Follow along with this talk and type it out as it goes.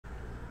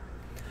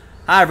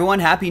Hi everyone,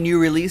 happy new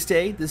release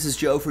day. This is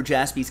Joe for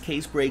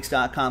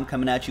JaspysCaseBreaks.com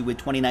coming at you with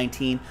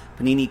 2019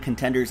 Panini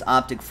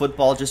Contenders+Optic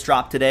football just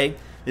dropped today.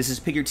 This is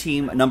pick your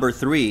team number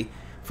 3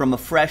 from a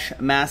fresh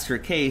master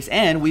case,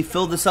 and we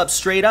filled this up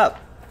straight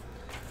up.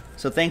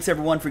 So thanks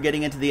everyone for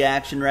getting into the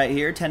action right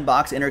here.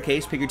 10-box inner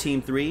case, pick your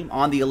team 3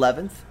 on the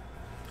 11th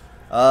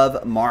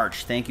of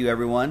March. Thank you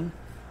everyone.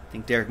 I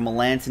think Derek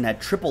Melanson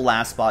had triple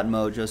last spot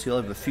mojo, so he'll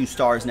have a few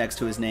stars next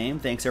to his name.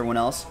 Thanks everyone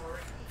else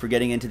for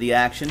getting into the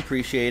action.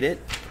 Appreciate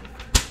it.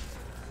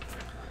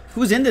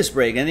 Who's in this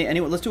break?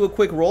 Anyone? Let's do a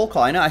quick roll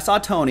call. I know I saw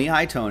Tony.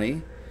 Hi,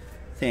 Tony.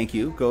 Thank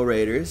you. Go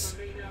Raiders.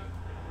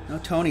 No,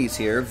 Tony's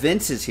here.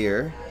 Vince is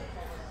here.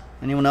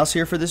 Anyone else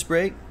here for this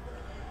break?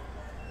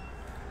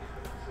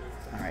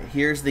 All right,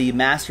 here's the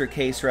master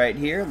case right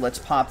here. Let's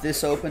pop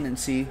this open and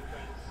see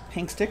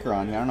pink sticker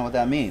on here. I don't know what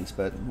that means,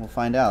 but we'll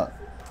find out.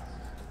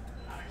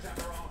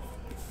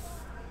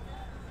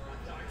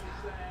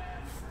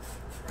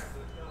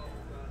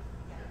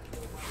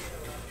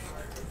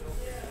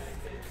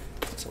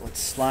 So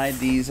let's slide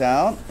these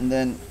out, and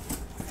then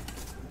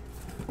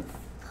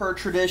per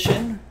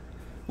tradition,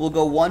 we'll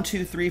go 1,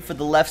 2, 3 for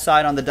the left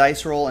side on the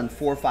dice roll and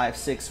 4, 5,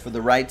 6 for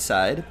the right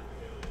side.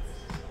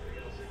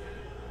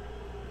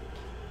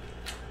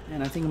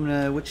 And I think I'm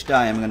gonna, which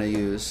die I'm gonna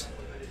use?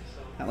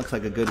 That looks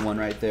like a good one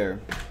right there.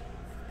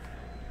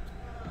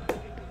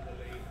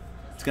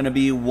 It's gonna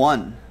be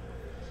 1.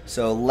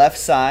 So left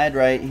side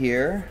right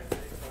here.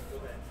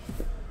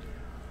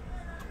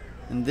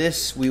 And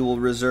this we will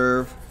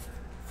reserve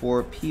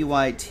for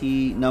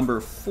PYT number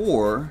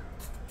 4.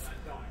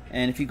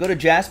 And if you go to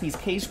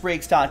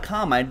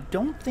JaspysCaseBreaks.com, I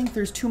don't think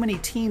there's too many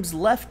teams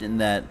left in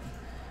that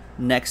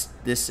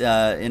this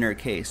inner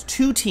case.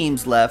 2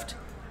 teams left.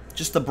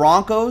 Just the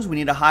Broncos. We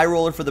need a high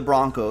roller for the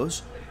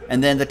Broncos.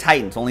 And then the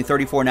Titans. Only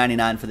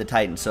 $34.99 for the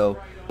Titans. So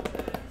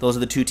those are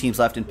the 2 teams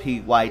left in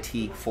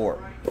PYT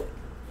 4.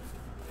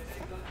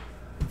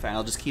 Fine,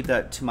 I'll just keep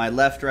that to my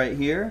left right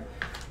here.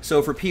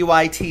 So for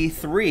PYT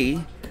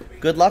 3,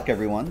 good luck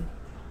everyone.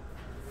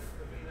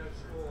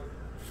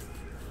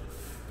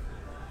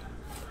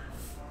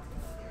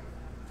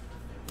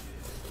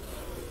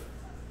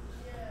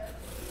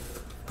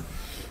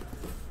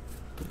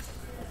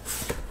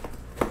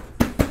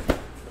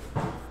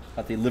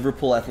 Got the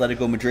Liverpool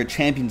Atletico Madrid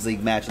Champions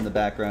League match in the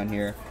background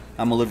here.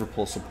 I'm a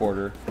Liverpool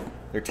supporter.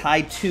 They're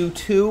tied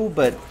 2-2,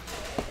 but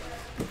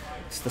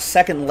it's the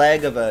second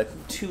leg of a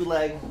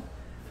 2-leg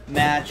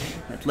match.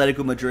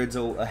 Atletico Madrid's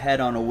ahead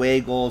on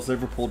away goals.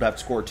 Liverpool would have to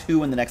score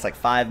 2 in the next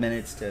 5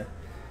 minutes to...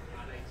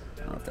 I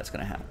don't know if that's going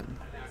to happen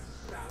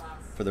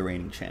for the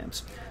reigning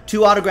champs.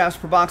 2 autographs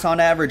per box on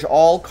average.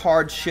 All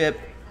cards ship.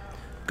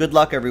 Good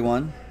luck,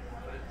 everyone.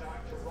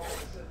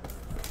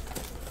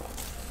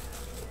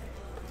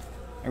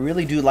 I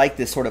really do like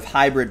this sort of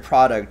hybrid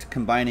product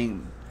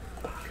combining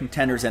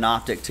Contenders and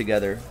Optic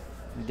together.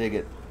 I dig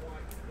it.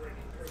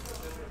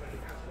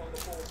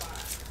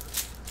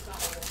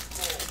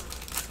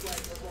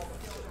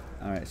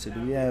 All right, so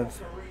do we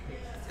have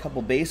a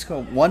couple base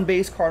card, 1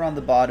 base card on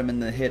the bottom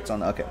and the hits on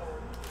the, okay.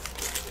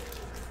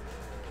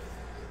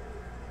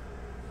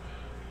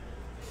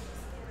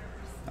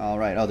 All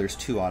right, oh, there's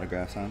 2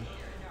 autographs, huh?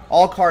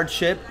 All card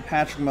ship,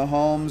 Patrick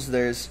Mahomes,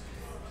 there's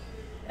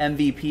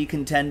MVP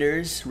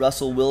contenders,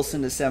 Russell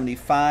Wilson to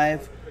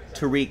 75,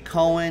 Tariq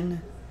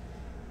Cohen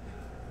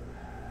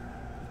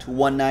to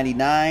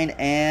 199,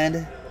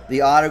 and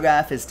the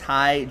autograph is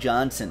Ty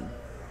Johnson.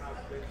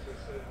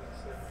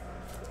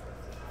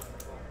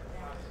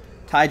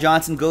 Ty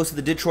Johnson goes to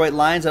the Detroit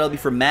Lions. That'll be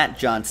for Matt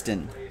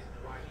Johnston.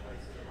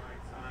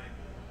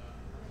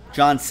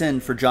 Johnson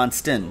for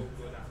Johnston.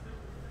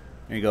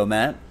 There you go,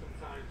 Matt.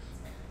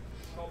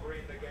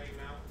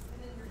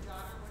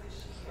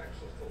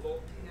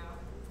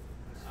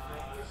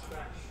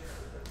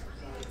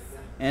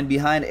 And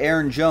behind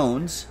Aaron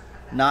Jones,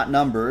 not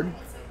numbered,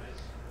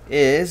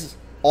 is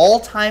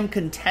all-time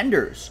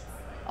contenders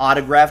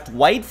autographed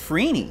Dwight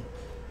Freeney.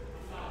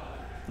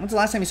 When's the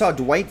last time you saw a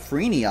Dwight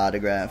Freeney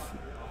autograph?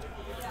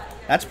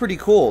 That's pretty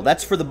cool.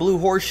 That's for the Blue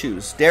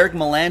Horseshoes. Derek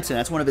Melanson,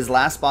 that's one of his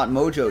last spot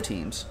mojo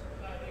teams.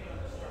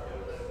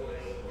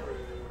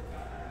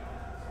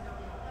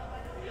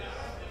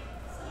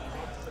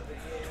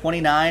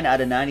 $29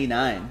 out of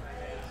 99.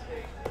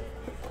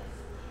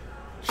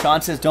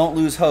 Sean says, don't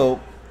lose hope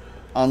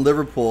on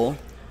Liverpool.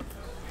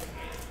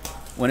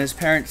 When his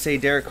parents say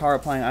Derek Carr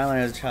applying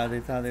eyeliner as a child, they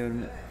thought they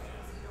would...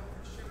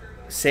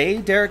 Say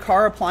Derek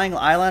Carr applying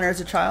eyeliner as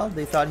a child?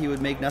 They thought he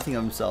would make nothing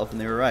of himself, and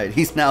they were right.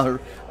 He's now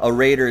a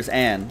Raiders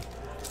and.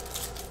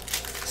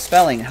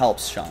 Spelling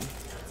helps, Sean.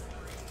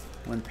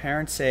 When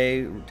parents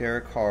say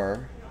Derek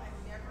Carr,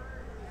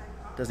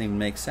 it doesn't even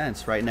make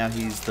sense. Right now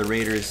he's the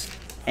Raiders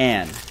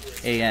and.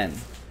 A-N.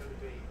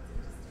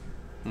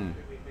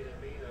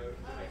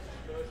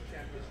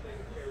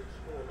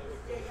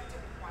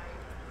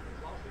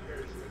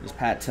 There's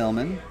Pat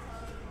Tillman.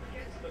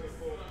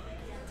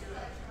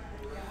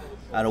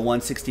 Out of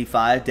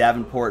 165,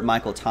 Davenport,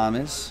 Michael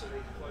Thomas.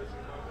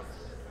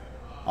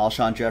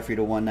 Alshon Jeffrey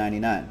to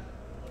 199.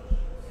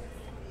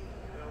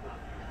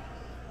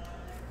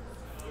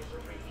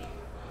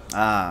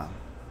 Ah.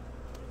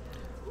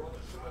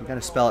 You got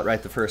to spell it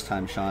right the first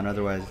time, Sean,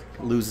 otherwise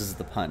it loses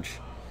the punch.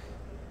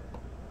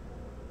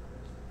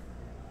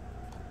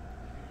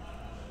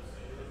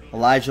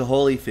 Elijah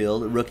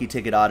Holyfield, rookie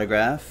ticket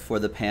autograph for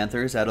the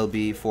Panthers. That'll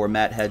be for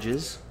Matt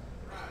Hedges.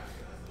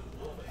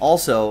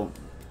 Also,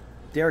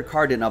 Derek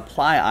Carr didn't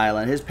apply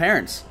eyeliner. His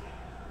parents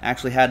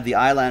actually had the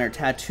eyeliner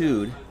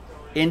tattooed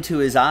into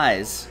his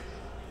eyes.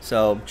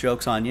 So,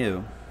 joke's on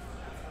you.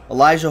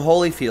 Elijah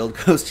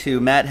Holyfield goes to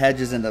Matt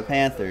Hedges and the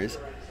Panthers.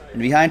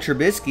 And behind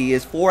Trubisky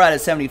is 4 out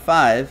of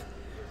 75,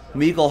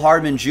 Mecole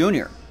Hardman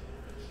Jr.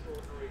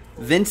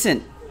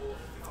 Vincent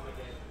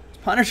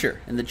Punisher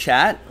in the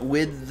chat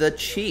with the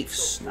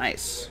Chiefs.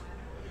 Nice.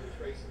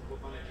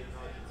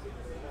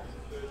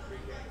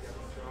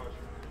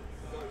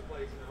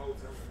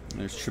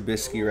 There's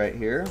Trubisky right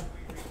here.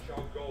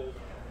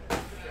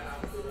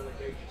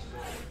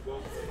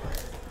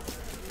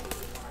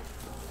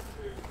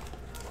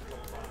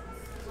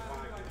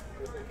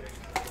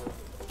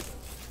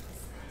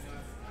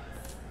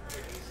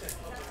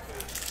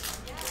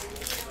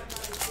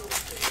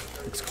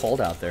 It's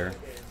cold out there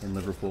in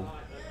Liverpool.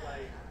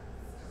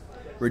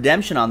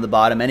 Redemption on the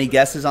bottom. Any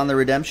guesses on the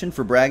redemption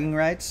for bragging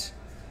rights?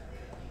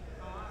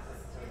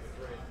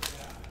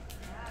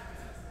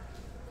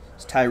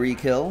 It's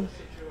Tyreek Hill.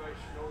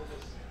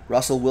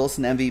 Russell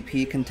Wilson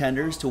MVP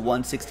contenders to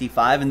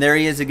 165. And there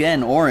he is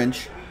again,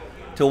 orange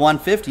to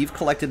 150. You've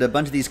collected a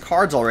bunch of these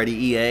cards already,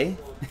 EA.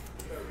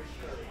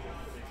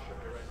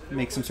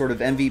 Make some sort of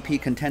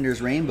MVP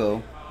contenders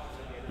rainbow.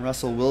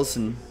 Russell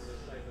Wilson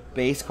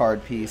base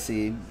card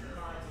PC.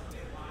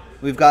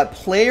 We've got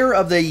Player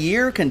of the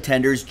Year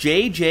contenders,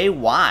 J.J.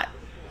 Watt.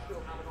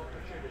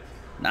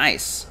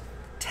 Nice.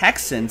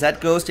 Texans, that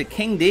goes to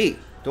King D.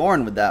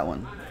 Dorn with that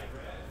one.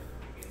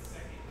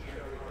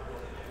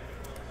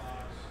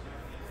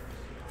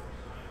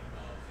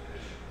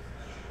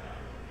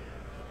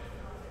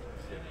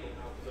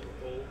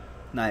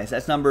 Nice.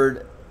 That's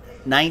numbered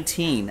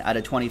 19 out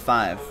of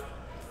 25.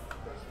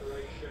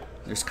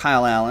 There's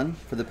Kyle Allen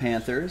for the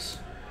Panthers.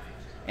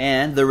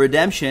 And the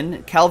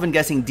redemption, Calvin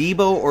guessing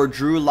Debo or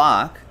Drew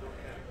Lock.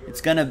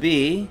 It's going to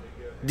be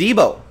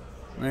Debo.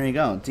 There you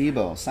go,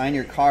 Debo. Sign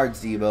your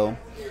cards, Debo.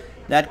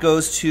 That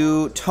goes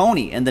to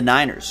Tony and the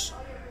Niners.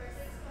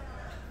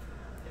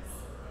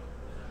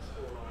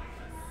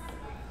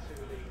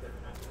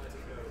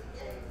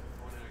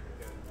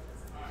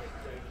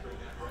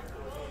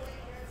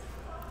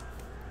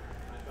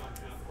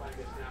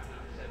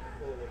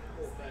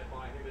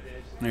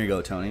 There you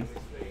go, Tony.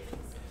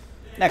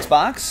 Next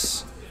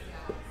box.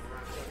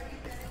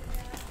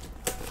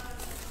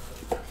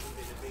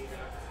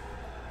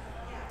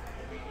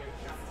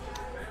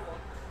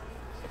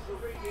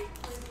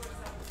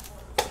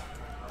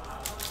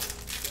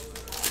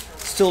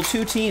 Still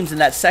two teams in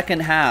that second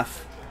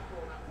half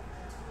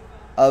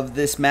of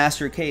this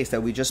master case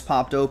that we just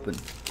popped open.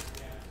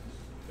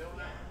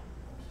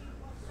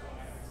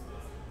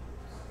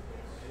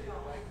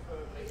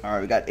 All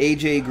right, we got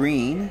AJ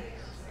Green.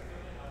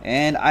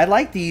 And I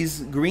like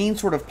these green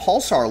sort of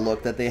pulsar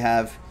look that they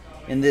have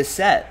in this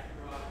set.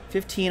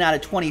 15 out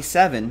of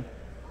 27.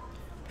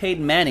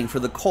 Peyton Manning for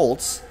the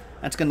Colts.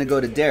 That's going to go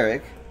to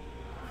Derek.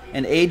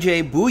 And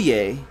AJ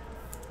Bouye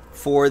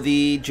for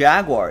the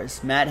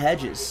Jaguars. Matt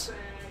Hedges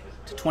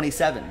to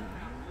 27.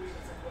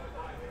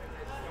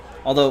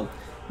 Although,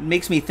 it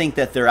makes me think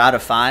that they're out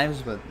of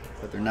fives, but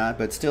they're not.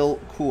 But still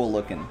cool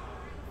looking.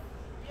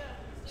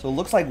 So it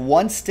looks like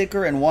one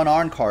sticker and one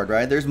on card,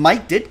 right? There's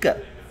Mike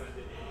Ditka.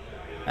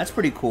 That's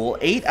pretty cool.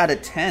 8 out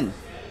of 10.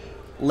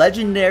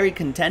 Legendary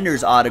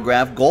Contenders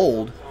autograph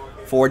gold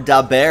for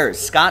Da Bears.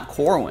 Scott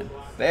Corwin.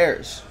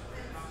 Bears.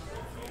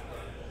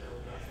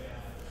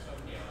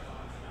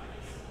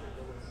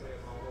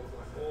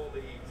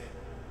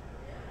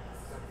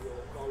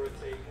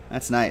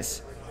 That's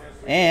nice.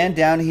 And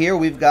down here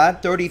we've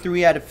got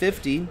 33 out of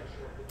 50.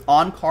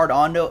 On-card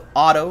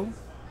auto.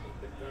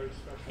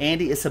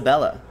 Andy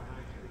Isabella.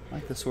 I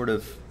like the sort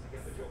of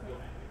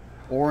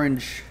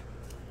orange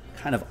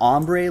kind of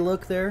ombre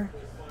look there.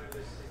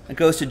 It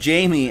goes to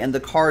Jamie and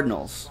the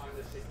Cardinals.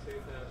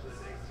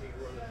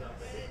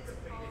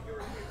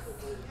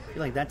 I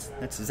feel like that's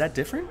is that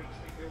different?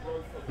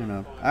 I don't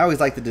know. I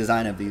always like the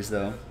design of these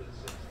though.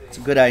 It's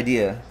a good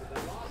idea,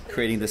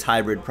 creating this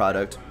hybrid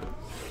product.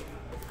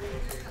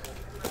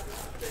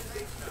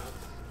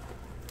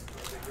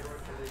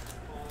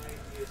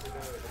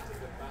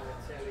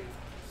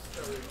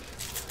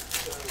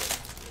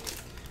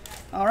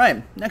 All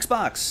right, next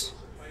box.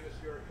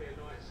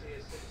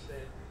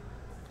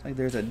 Like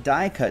there's a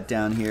die cut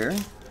down here.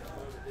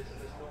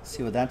 Let's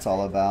see what that's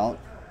all about.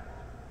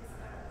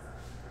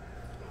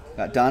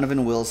 Got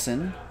Donovan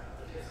Wilson.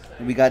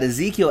 And we got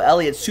Ezekiel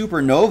Elliott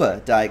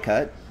Supernova die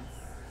cut.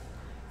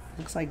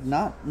 Looks like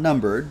not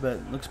numbered,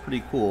 but looks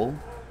pretty cool.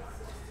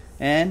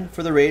 And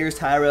for the Raiders,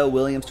 Tyrell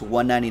Williams to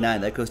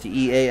 199. That goes to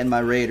EA and my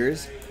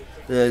Raiders.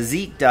 The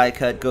Zeke die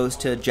cut goes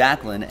to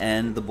Jacqueline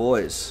and the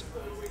boys.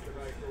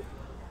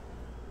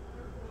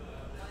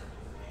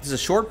 This is a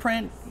short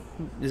print.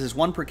 Is this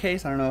one per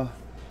case? I don't know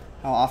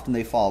how often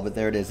they fall, but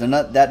there it is. And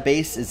that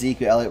base,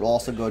 Ezekiel Elliott, will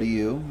also go to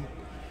you.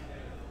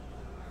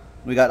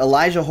 We got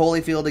Elijah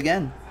Holyfield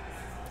again.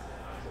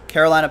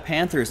 Carolina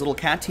Panthers, little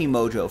cat team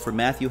mojo for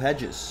Matthew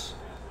Hedges.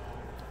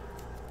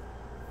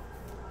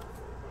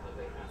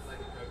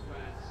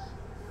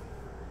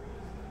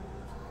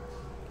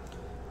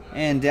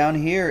 And down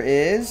here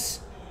is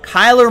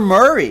Kyler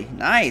Murray.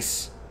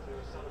 Nice.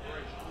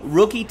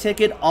 Rookie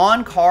ticket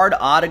on card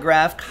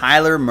autograph,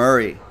 Kyler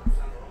Murray.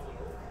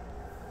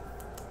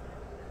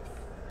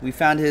 We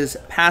found his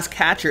pass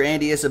catcher,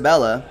 Andy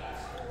Isabella.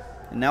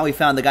 And now we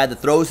found the guy that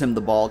throws him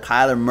the ball,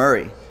 Kyler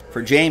Murray,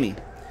 for Jamie.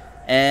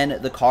 And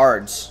the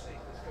cards.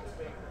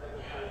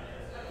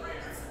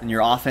 And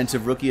your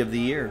offensive rookie of the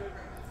year.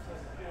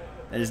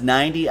 That is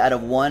 90 out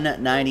of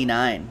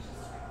 199.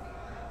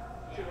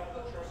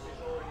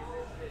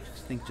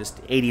 I think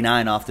just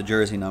 89 off the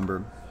jersey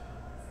number.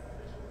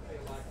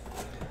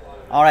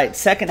 All right,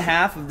 second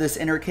half of this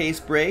inner case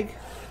break.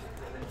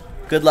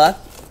 Good luck.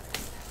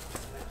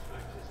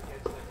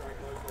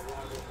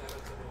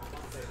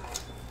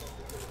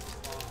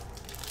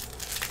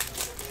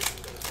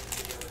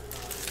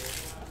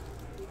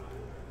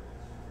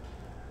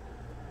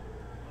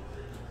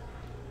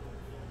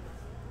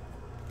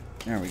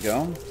 There we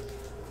go.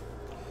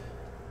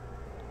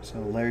 So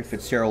Larry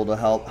Fitzgerald will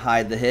help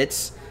hide the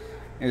hits.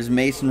 There's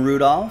Mason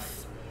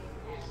Rudolph.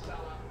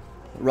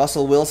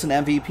 Russell Wilson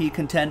MVP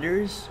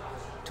contenders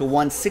to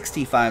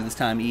 165 this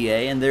time,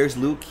 EA. And there's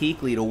Luke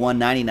Kuechly to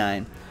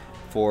 199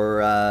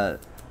 for,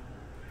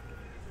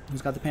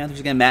 who's got the Panthers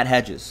again? Matt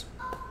Hedges.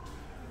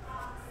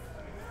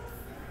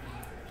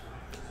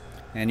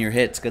 And your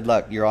hits, good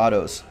luck, your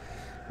autos.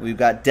 We've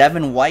got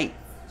Devin White.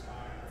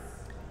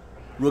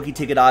 Rookie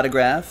ticket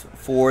autograph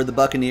for the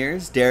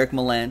Buccaneers, Derek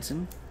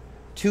Melanson.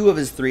 2 of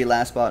his 3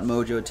 last spot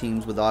mojo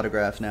teams with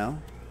autographs now.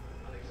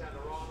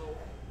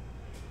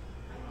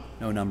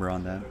 No number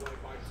on that.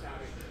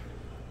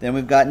 Then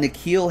we've got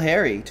N'Keal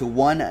Harry to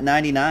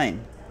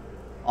 199.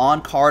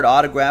 On card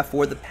autograph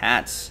for the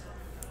Pats.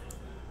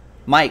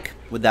 Mike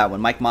with that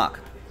one, Mike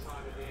Mock.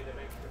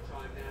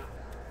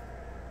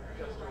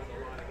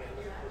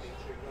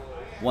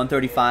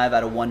 $135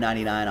 out of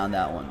 199 on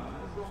that one.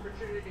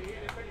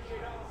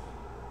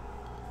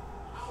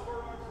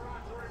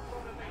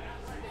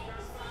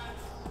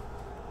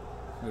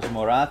 There's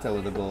Morata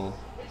with a goal.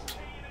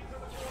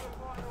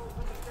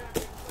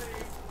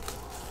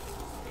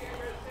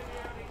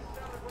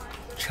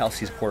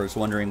 Chelsea supporters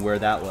wondering where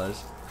that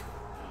was.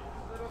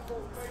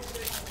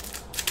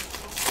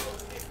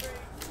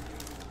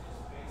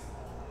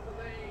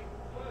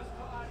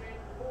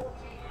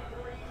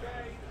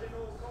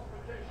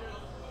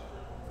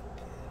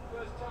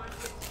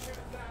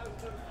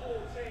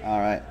 All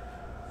right.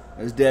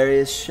 There's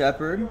Darius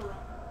Shepard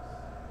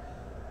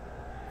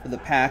for the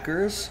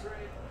Packers.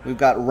 We've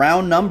got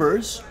round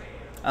numbers,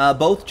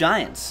 both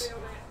Giants,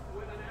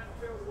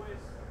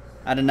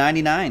 out of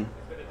 99.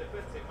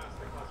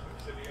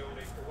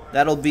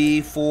 That'll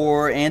be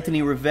for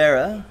Anthony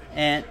Rivera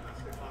and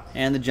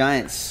the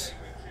Giants.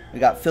 We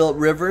got Phillip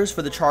Rivers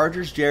for the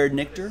Chargers, Jared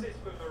Nichter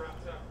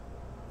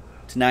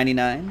to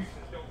 99.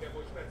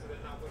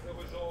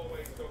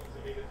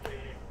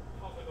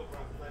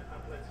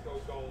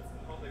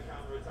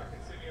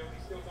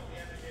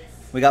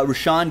 We got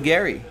Rashawn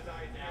Gary.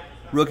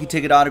 Rookie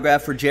ticket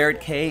autograph for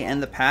Jarrett Kay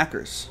and the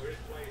Packers.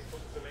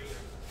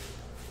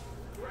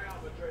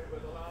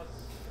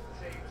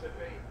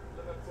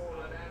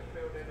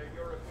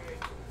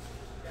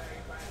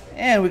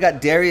 And we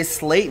got Darius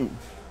Slayton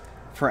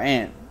for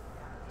Ant.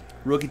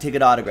 Rookie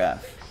ticket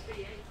autograph.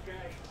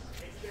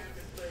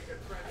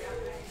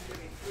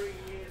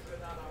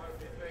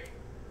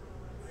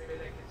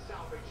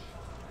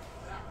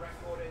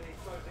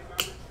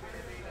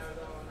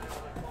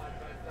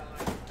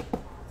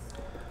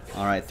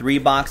 All right, 3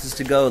 boxes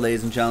to go,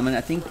 ladies and gentlemen.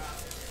 I think,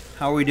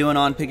 how are we doing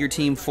on Pick Your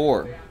Team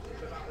 4?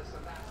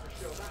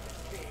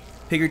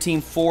 Pick Your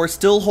Team 4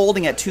 still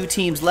holding at 2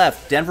 teams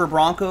left. Denver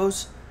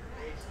Broncos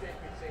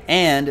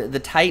and the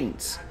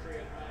Titans.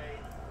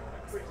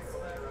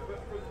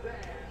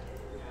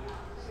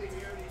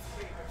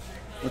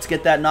 Let's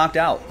get that knocked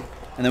out.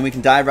 And then we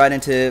can dive right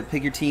into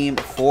Pick Your Team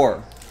 4.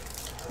 All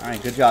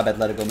right, good job,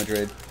 Atletico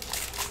Madrid.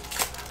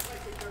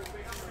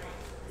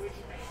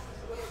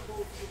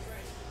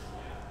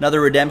 Another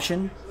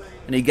redemption.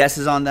 Any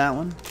guesses on that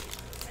one?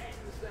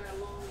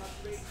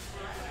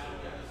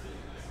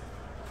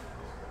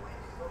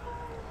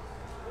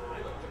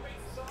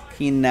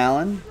 Keenan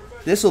Allen.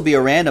 This will be a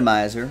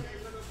randomizer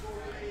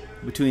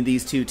between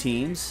these 2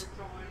 teams.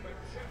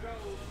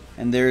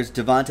 And there's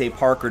Devontae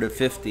Parker to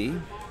 50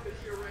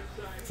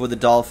 for the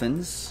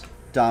Dolphins.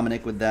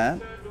 Dominic with that.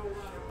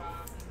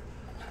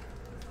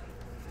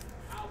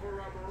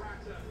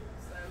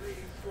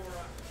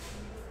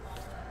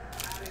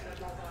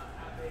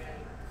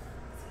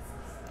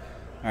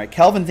 All right,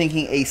 Kelvin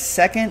thinking a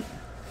second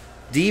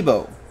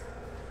Debo.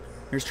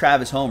 Here's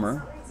Travis Homer.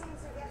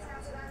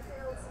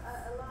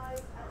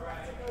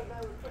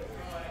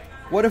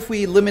 What if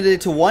we limited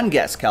it to 1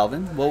 guess,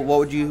 Kelvin? What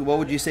would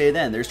you say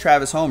then? There's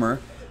Travis Homer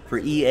for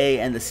EA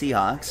and the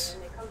Seahawks.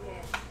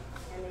 I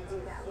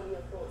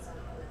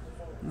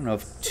don't know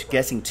if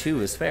guessing 2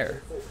 is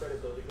fair.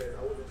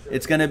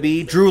 It's going to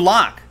be Drew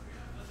Lock.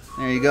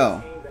 There you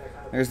go.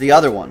 There's the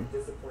other one.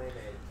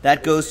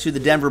 That goes to the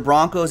Denver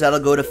Broncos. That'll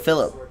go to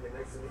Phillip.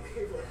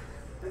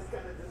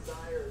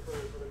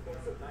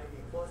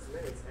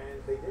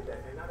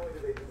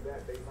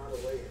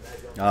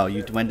 Oh,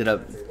 you ended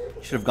up,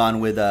 should have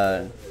gone with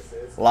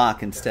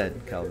Lock instead,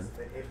 Calvin.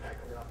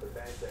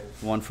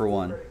 1 for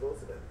 1.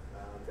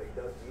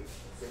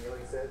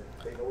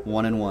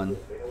 1 and 1.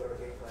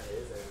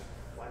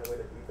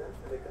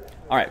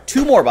 All right,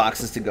 2 more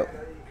boxes to go.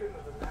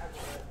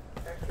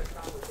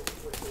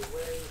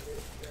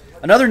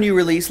 Another new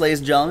release, ladies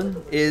and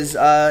gentlemen, is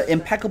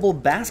Impeccable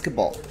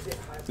Basketball.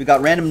 We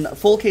got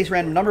full case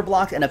random number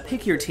blocks and a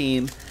pick your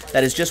team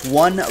that is just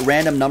 1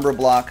 random number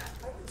block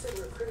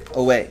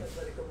away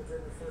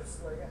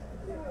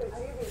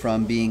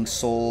from being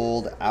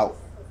sold out.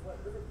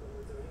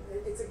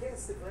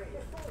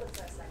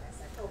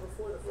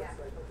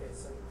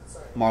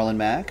 Marlon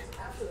Mack.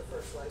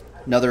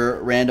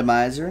 Another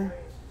randomizer.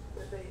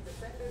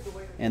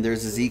 And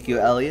there's Ezekiel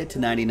Elliott to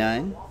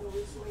 99.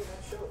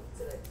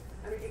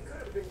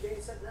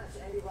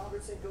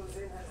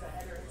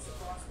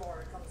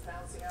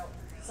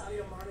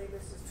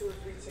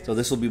 So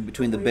this will be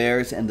between the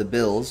Bears and the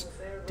Bills.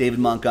 David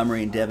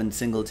Montgomery and Devin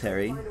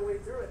Singletary.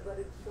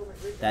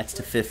 That's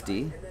to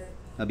 50.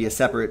 That'll be a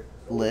separate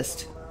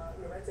list.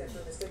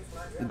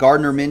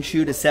 Gardner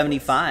Minshew to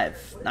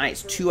 75.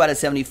 Nice. 2 out of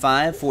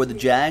 75 for the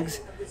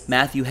Jags.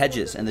 Matthew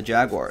Hedges and the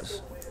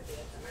Jaguars.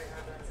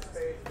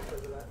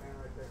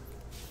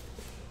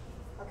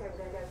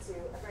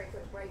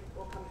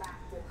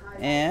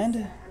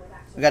 And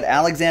we got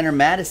Alexander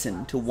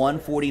Madison to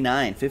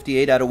 149.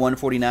 58 out of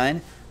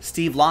 149.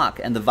 Steve Locke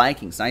and the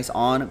Vikings. Nice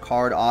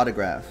on-card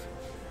autograph.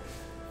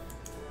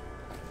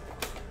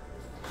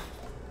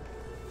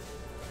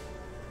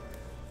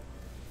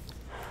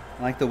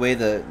 I like the way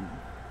that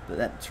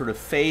sort of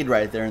fade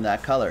right there in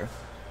that color.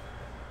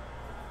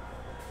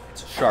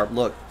 It's a sharp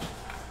look.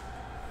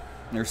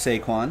 There's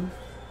Saquon.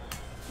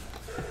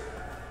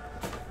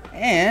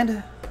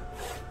 And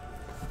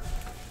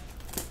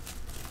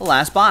the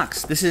last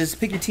box. This is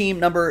Pick Your Team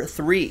number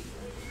 3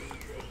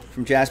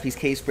 from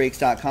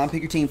JaspysCaseBreaks.com.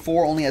 Pick Your Team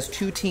 4 only has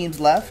 2 teams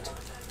left.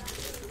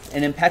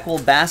 And Impeccable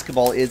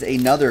Basketball is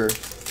another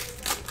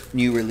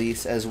new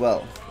release as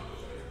well,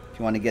 if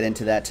you want to get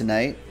into that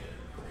tonight.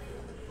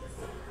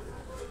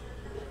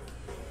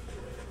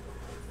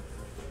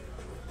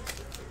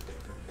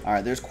 All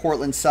right, there's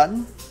Cortland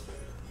Sutton.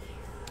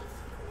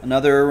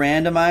 Another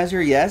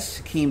randomizer, yes.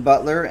 Hakeem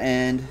Butler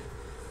and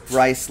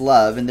Bryce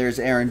Love. And there's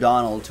Aaron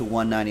Donald to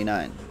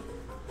 199.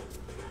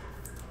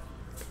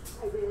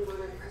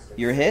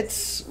 Your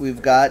hits,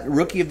 we've got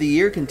Rookie of the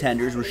Year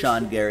contenders,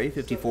 Rashawn Gary,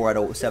 54 out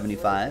of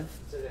 75.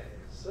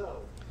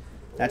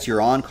 That's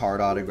your on-card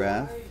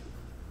autograph.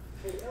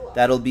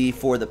 That'll be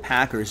for the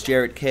Packers,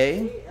 Jarrett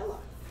Kay.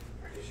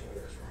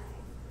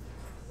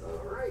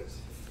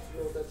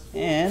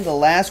 And the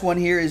last one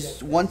here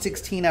is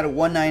 116 out of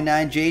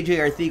 199, J.J.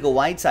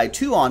 Arcega-Whiteside.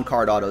 2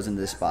 on-card autos in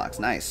this box.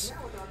 Nice.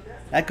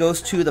 That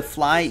goes to the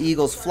Fly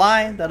Eagles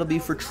Fly. That'll be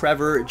for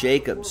Trevor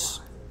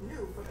Jacobs.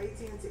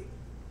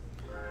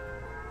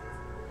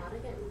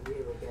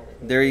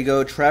 There you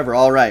go, Trevor.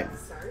 All right.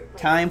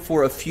 Time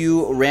for a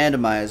few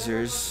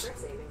randomizers.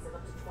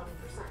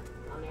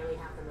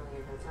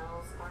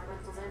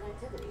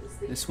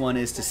 This one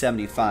is to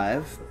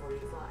 75.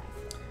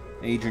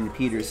 Adrian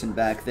Peterson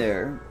back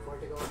there.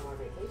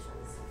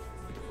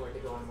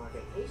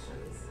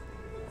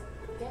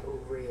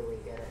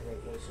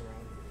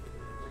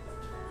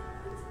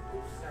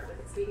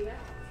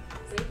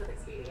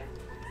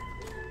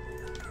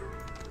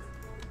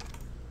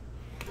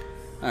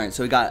 All right,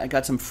 so I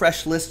got some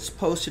fresh lists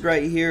posted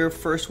right here.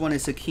 First one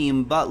is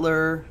Hakeem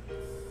Butler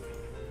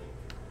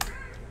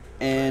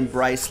and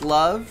Bryce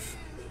Love.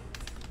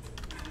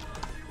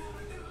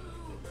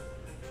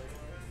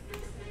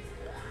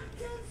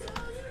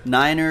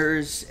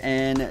 Niners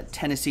and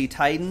Tennessee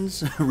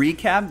Titans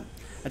recap.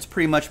 That's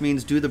pretty much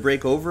means do the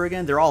break over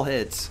again. They're all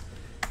hits.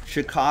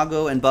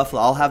 Chicago and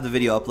Buffalo. I'll have the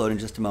video uploaded in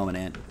just a moment,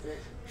 Ant.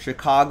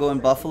 Chicago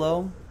and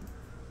Buffalo.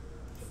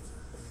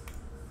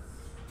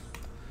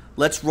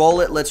 Let's roll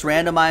it. Let's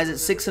randomize it.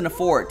 6 and a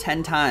 4,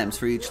 10 times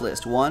for each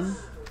list. 1,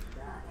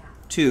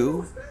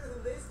 2,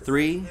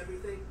 3,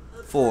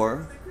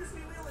 4,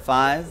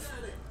 5,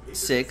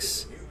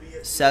 6,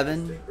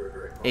 7,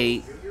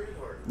 8,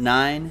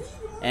 9,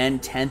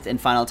 and 10th and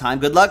final time.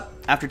 Good luck.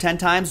 After 10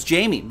 times,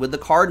 Jamie with the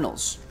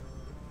Cardinals.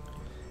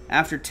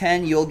 After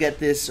 10, you'll get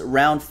this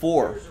round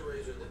 4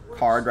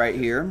 card right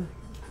here.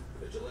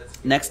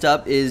 Next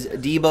up is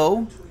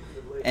Debo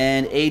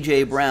and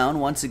A.J. Brown.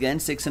 Once again,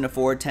 6 and a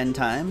 4, 10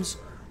 times.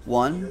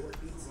 1,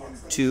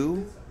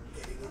 2,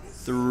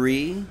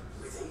 3,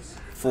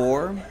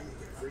 4,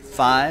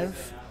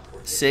 5,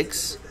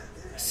 6,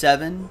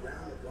 7,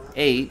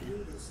 8,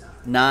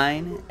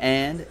 9,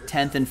 and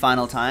 10th and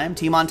final time.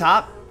 Team on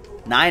top,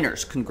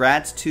 Niners.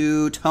 Congrats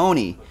to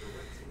Tony.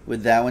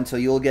 with that one. So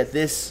you'll get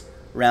this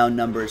round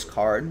numbers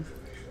card.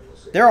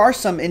 There are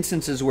some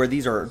instances where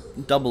these are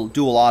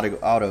dual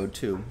auto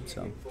too.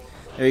 So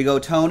there you go,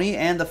 Tony.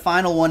 And the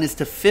final one is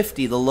to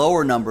 50, the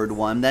lower numbered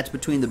one. That's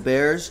between the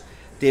Bears,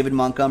 David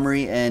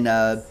Montgomery, and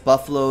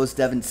Buffalo's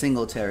Devin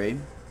Singletary.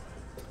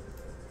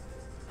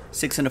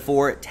 6 and a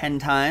 4, 10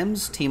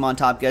 times. Team on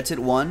top gets it.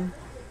 1,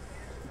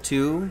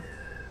 2,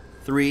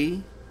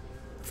 3,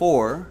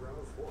 4,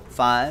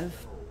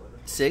 5,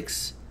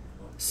 6,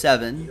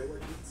 7,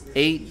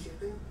 8,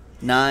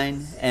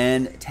 9,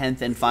 and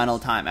 10th and final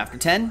time. After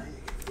 10,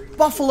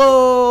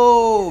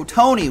 Buffalo!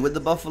 Tony with the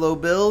Buffalo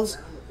Bills.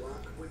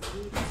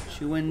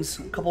 She wins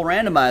a couple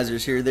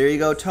randomizers here. There you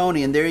go,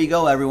 Tony. And there you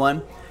go,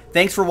 everyone.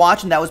 Thanks for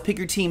watching. That was Pick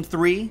Your Team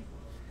 3.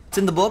 It's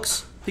in the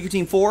books. Pick Your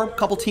Team 4, a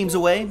couple teams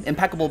away.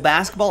 Impeccable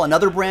Basketball,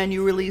 another brand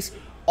new release.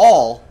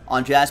 All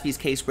on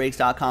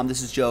jaspyscasebreaks.com.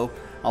 This is Joe.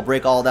 I'll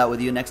break all that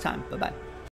with you next time. Bye-bye.